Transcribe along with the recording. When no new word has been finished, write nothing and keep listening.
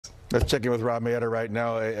Let's check in with Rob Mayeda right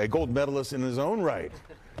now, a gold medalist in his own right.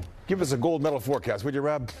 Give us a gold medal forecast, would you,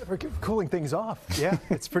 Rob? We're cooling things off. Yeah,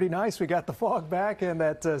 it's pretty nice. We got the fog back and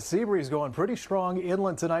that sea breeze going pretty strong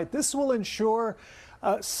inland tonight. This will ensure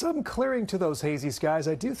some clearing to those hazy skies.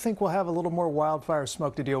 I do think we'll have a little more wildfire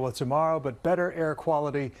smoke to deal with tomorrow, but better air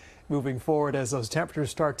quality moving forward as those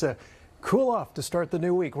temperatures start to cool off to start the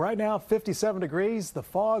new week. Right now, 57 degrees. The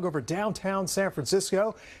fog over downtown San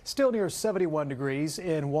Francisco, still near 71 degrees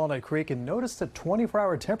in Walnut Creek. And notice the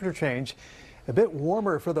 24-hour temperature change. A bit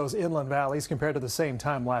warmer for those inland valleys compared to the same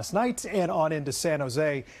time last night, and on into San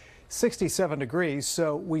Jose, 67 degrees.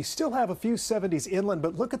 So we still have a few 70s inland,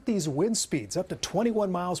 but look at these wind speeds up to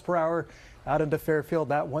 21 miles per hour out into Fairfield.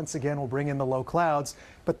 That once again will bring in the low clouds,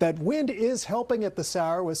 but that wind is helping at this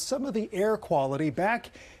hour with some of the air quality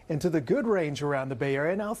back into the good range around the Bay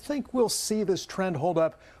Area. And I think we'll see this trend hold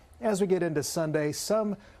up as we get into Sunday.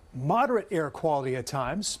 Some moderate air quality at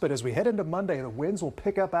times, but as we head into Monday, the winds will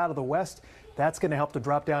pick up out of the west. That's going to help to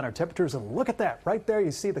drop down our temperatures. And look at that right there.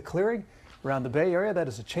 You see the clearing around the Bay Area. That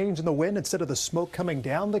is a change in the wind. Instead of the smoke coming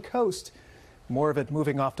down the coast, more of it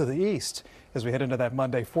moving off to the east as we head into that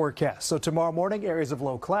Monday forecast. So tomorrow morning, areas of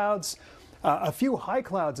low clouds, a few high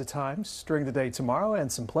clouds at times during the day tomorrow,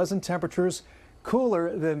 and some pleasant temperatures,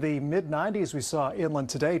 cooler than the mid-90s we saw inland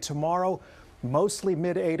today. Tomorrow, mostly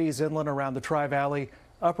mid-80s inland around the Tri-Valley.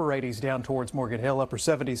 Upper 80s down towards Morgan Hill, upper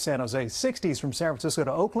 70s San Jose, 60s from San Francisco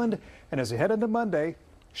to Oakland. And as we head into Monday,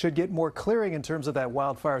 should get more clearing in terms of that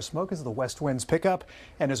wildfire smoke as the west winds pick up.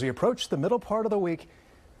 And as we approach the middle part of the week,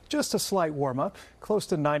 just a slight warm up, close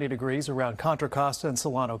to 90 degrees around Contra Costa and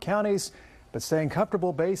Solano counties, but staying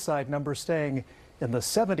comfortable. Bayside numbers staying in the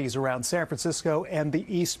 70s around San Francisco and the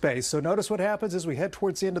East Bay. So notice what happens as we head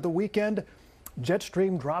towards the end of the weekend. Jet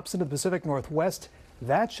stream drops into the Pacific Northwest.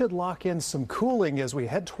 That should lock in some cooling as we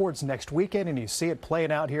head towards next weekend, and you see it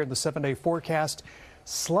playing out here in the 7-day forecast.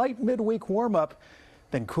 Slight midweek warm up,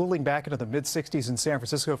 then cooling back into the mid-60s in San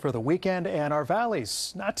Francisco for the weekend. And our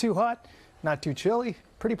valleys, not too hot, not too chilly,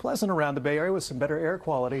 pretty pleasant around the Bay Area with some better air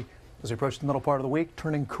quality as we approach the middle part of the week,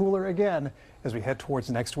 turning cooler again as we head towards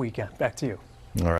next weekend. Back to you.